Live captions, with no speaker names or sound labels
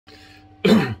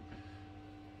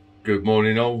Good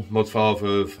morning all, mod father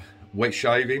of wet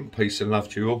shaving, peace and love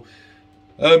to you all.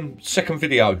 Second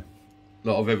video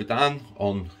that I've ever done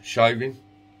on shaving,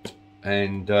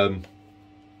 and the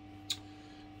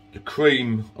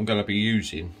cream I'm going to be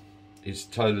using is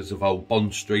Taylor's of Old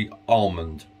Bond Street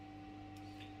Almond.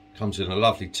 Comes in a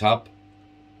lovely tub,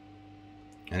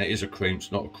 and it is a cream,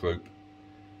 it's not a croup,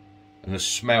 and the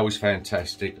smell is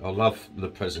fantastic. I love the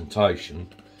presentation.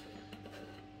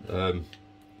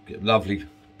 Get a lovely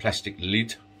plastic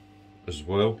lid as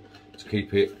well to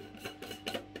keep it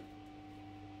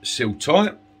sealed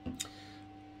tight.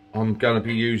 I'm going to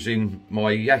be using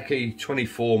my Yaki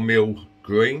 24mm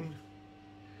green,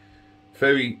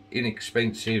 very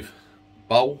inexpensive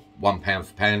bowl, £1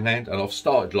 for Poundland, and I've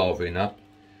started lathering up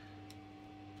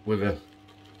with and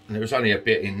there's only a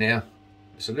bit in there.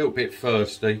 It's a little bit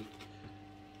thirsty,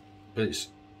 but it's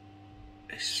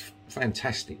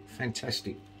fantastic.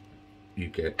 You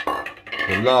get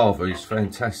the lather is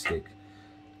fantastic.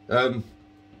 The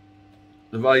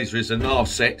razor is a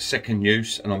Narset second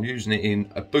use, and I'm using it in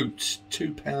a Boots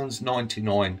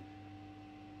 £2.99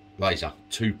 razor,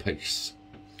 2-piece.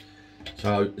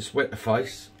 So let's wet the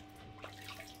face.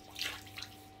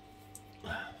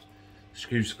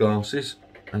 Excuse the glasses,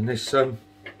 and this see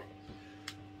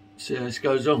how this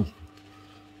goes on.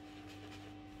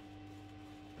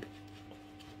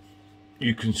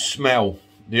 You can smell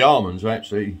the almonds are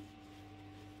actually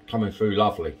coming through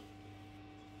lovely.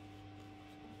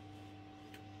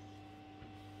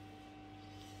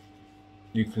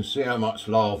 You can see how much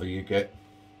lather you get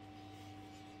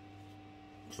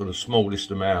for the smallest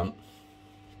amount.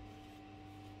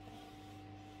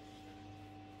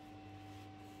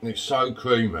 It's so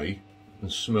creamy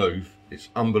and smooth, it's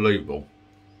unbelievable.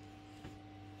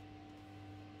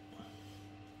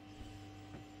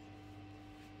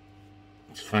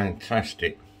 It's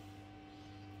fantastic.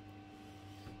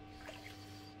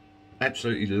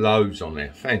 Absolutely loads on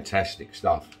there, fantastic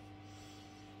stuff.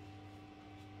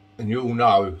 And you all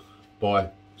know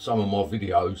by some of my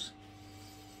videos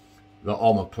that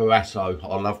I'm a Parasso.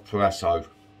 I love Parasso,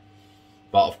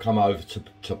 but I've come over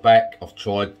to back. I've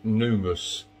tried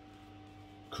numerous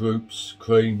croups,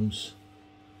 creams,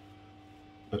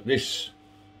 but this,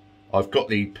 I've got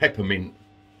the peppermint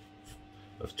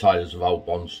of Taylor's of Old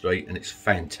Bond Street, and it's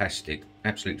fantastic,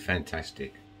 absolutely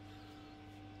fantastic.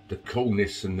 The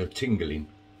coolness and the tingling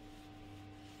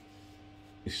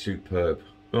is superb.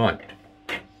 Right,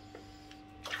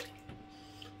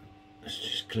 let's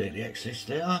just clear the excess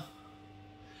there.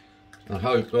 I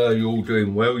hope you're all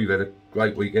doing well. You've had a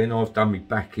great weekend. I've done my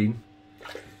back in,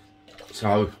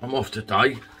 so I'm off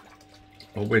today.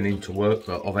 I went into work,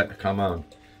 but I've had to come home.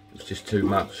 It's just too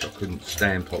much. I couldn't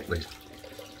stand properly.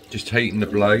 Just heating the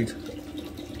blade.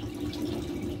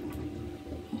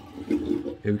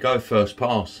 Here we go, first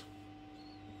pass.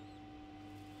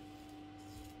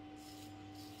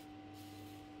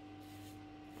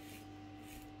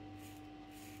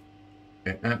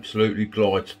 It absolutely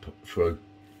glides through.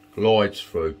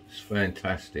 It's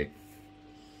fantastic.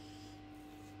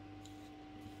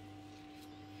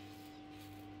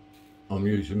 I'm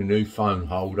using my new phone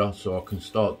holder so I can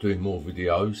start doing more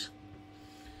videos.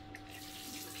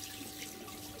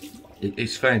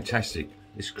 It's fantastic.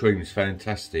 This cream is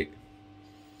fantastic.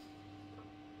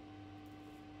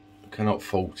 I cannot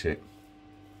fault it.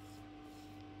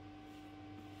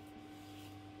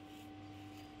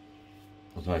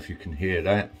 I don't know if you can hear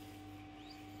that,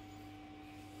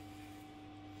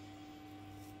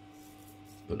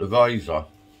 but the razor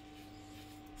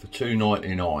for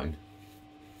 £2.99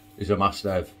 is a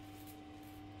must-have.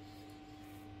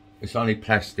 It's only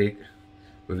plastic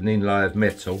with an inlay of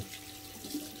metal,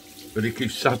 but it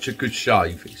gives such a good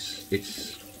shave.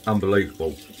 It's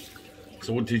unbelievable.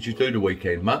 So what did you do the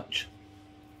weekend? Much?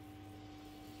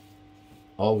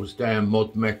 I was down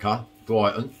Mod Mecca,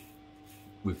 Brighton,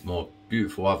 with my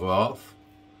beautiful other half.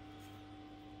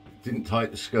 Didn't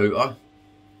take the scooter.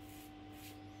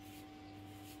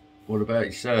 What about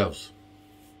yourselves?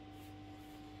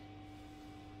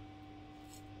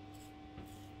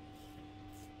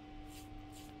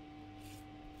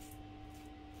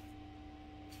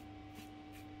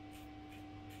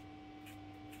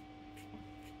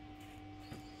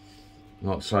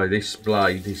 Like I say, this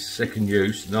blade is second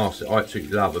use. Nice, I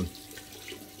absolutely love them.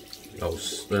 I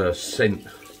was sent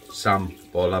some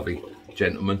by a lovely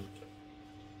gentleman.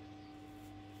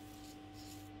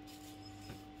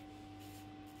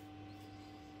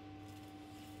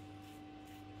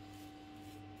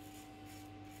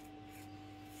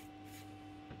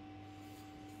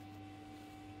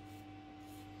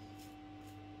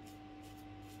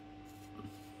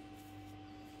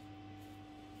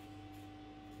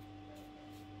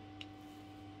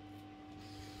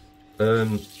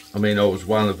 I mean, I was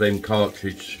one of them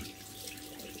cartridge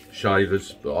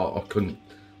shavers, but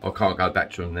I can't go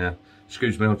back to them now.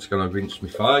 Excuse me, I'm just going to rinse my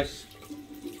face.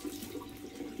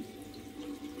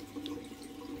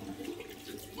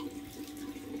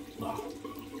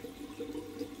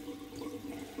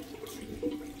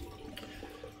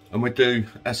 And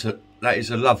that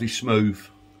is a lovely smooth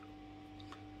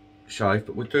shave,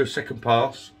 but we'll do a second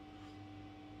pass.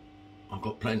 I've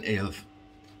got plenty of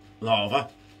lava.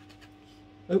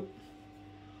 Oh,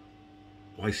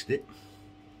 waste it.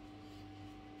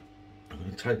 I'm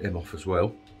going to take them off as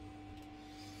well.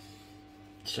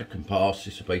 Second pass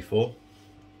this will be for.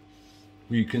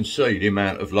 You can see the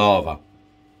amount of lava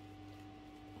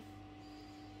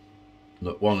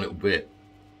that one little bit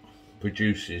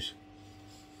produces.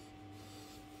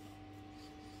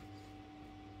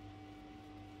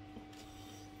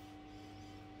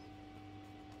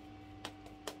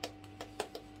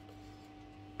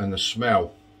 And the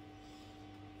smell,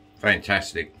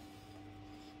 fantastic,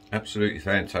 absolutely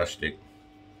fantastic.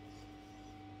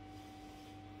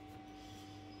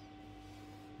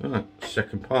 Right,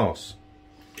 second pass.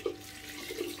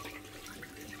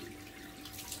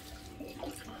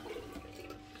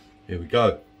 Here we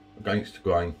go, against the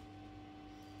grain.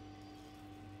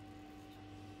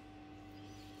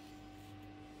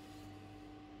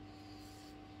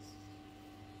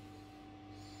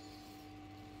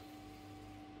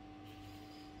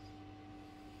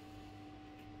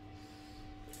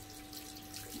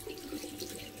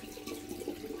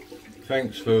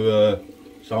 Thanks for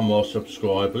some of our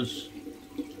subscribers,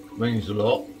 means a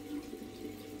lot.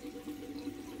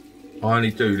 I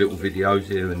only do little videos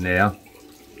here and there,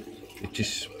 it's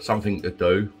just something to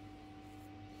do.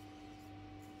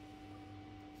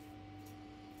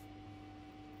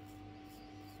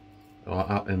 Right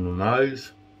up in the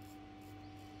nose.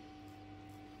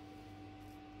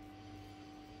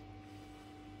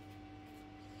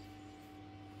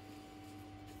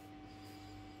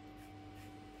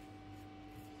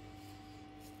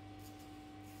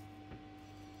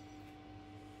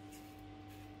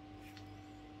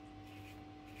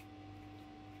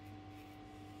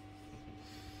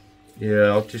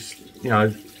 Yeah, I'll just, you know,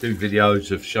 do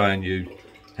videos of showing you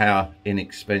how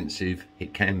inexpensive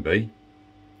it can be.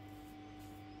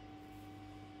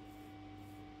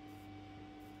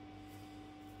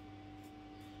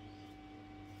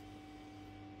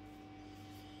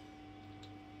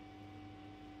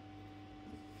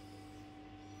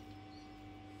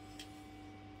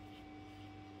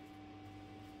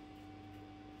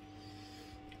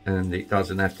 And it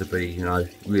doesn't have to be, you know,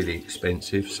 really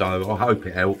expensive, so I hope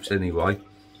it helps anyway.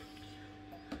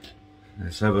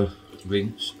 Let's have a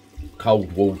rinse.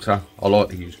 Cold water, I like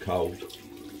to use cold.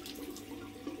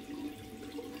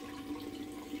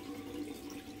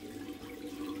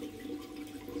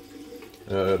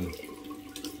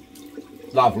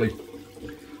 Lovely,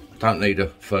 don't need a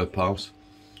third pass.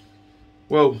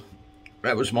 Well,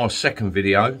 that was my second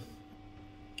video.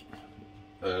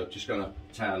 Just gonna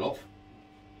towel off.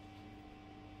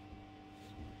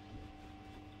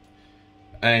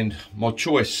 And my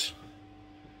choice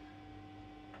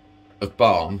of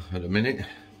balm at the minute,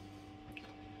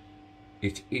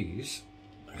 it is,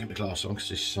 I'll get my glass on because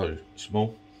this is so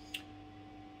small.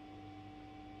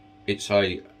 It's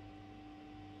a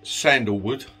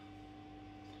sandalwood,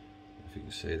 if you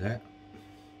can see that.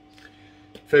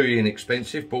 Very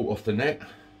inexpensive, bought off the net.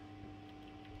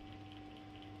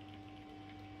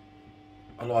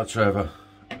 I like to have a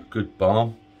good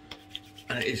balm,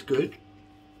 and it is good.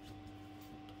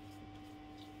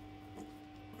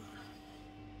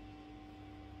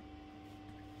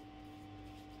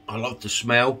 I love the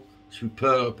smell,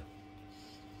 superb.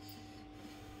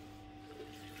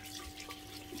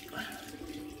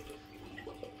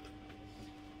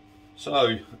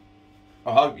 So,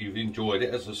 I hope you've enjoyed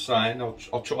it. As I was saying,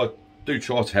 do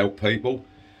try to help people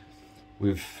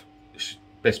with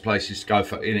best places to go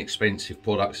for inexpensive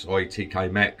products, i.e.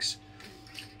 TK Maxx,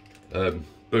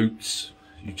 Boots.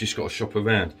 You just got to shop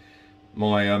around.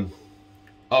 My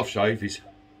aftershave is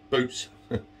Boots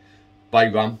Bay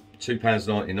Rum,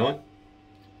 £2.99.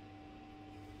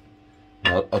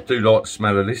 I do like the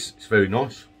smell of this, it's very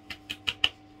nice.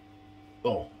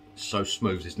 Oh, it's so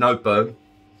smooth, there's no burn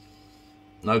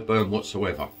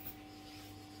whatsoever.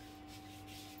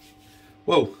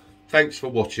 Well, thanks for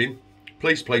watching.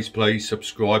 Please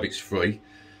subscribe, it's free.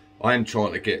 I am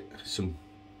trying to get some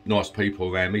nice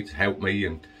people around me to help me,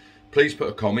 and please put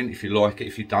a comment if you like it,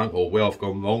 if you don't, or where I've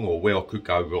gone wrong, or where I could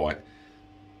go right.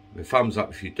 A thumbs up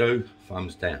if you do,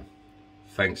 thumbs down.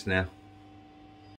 Thanks now.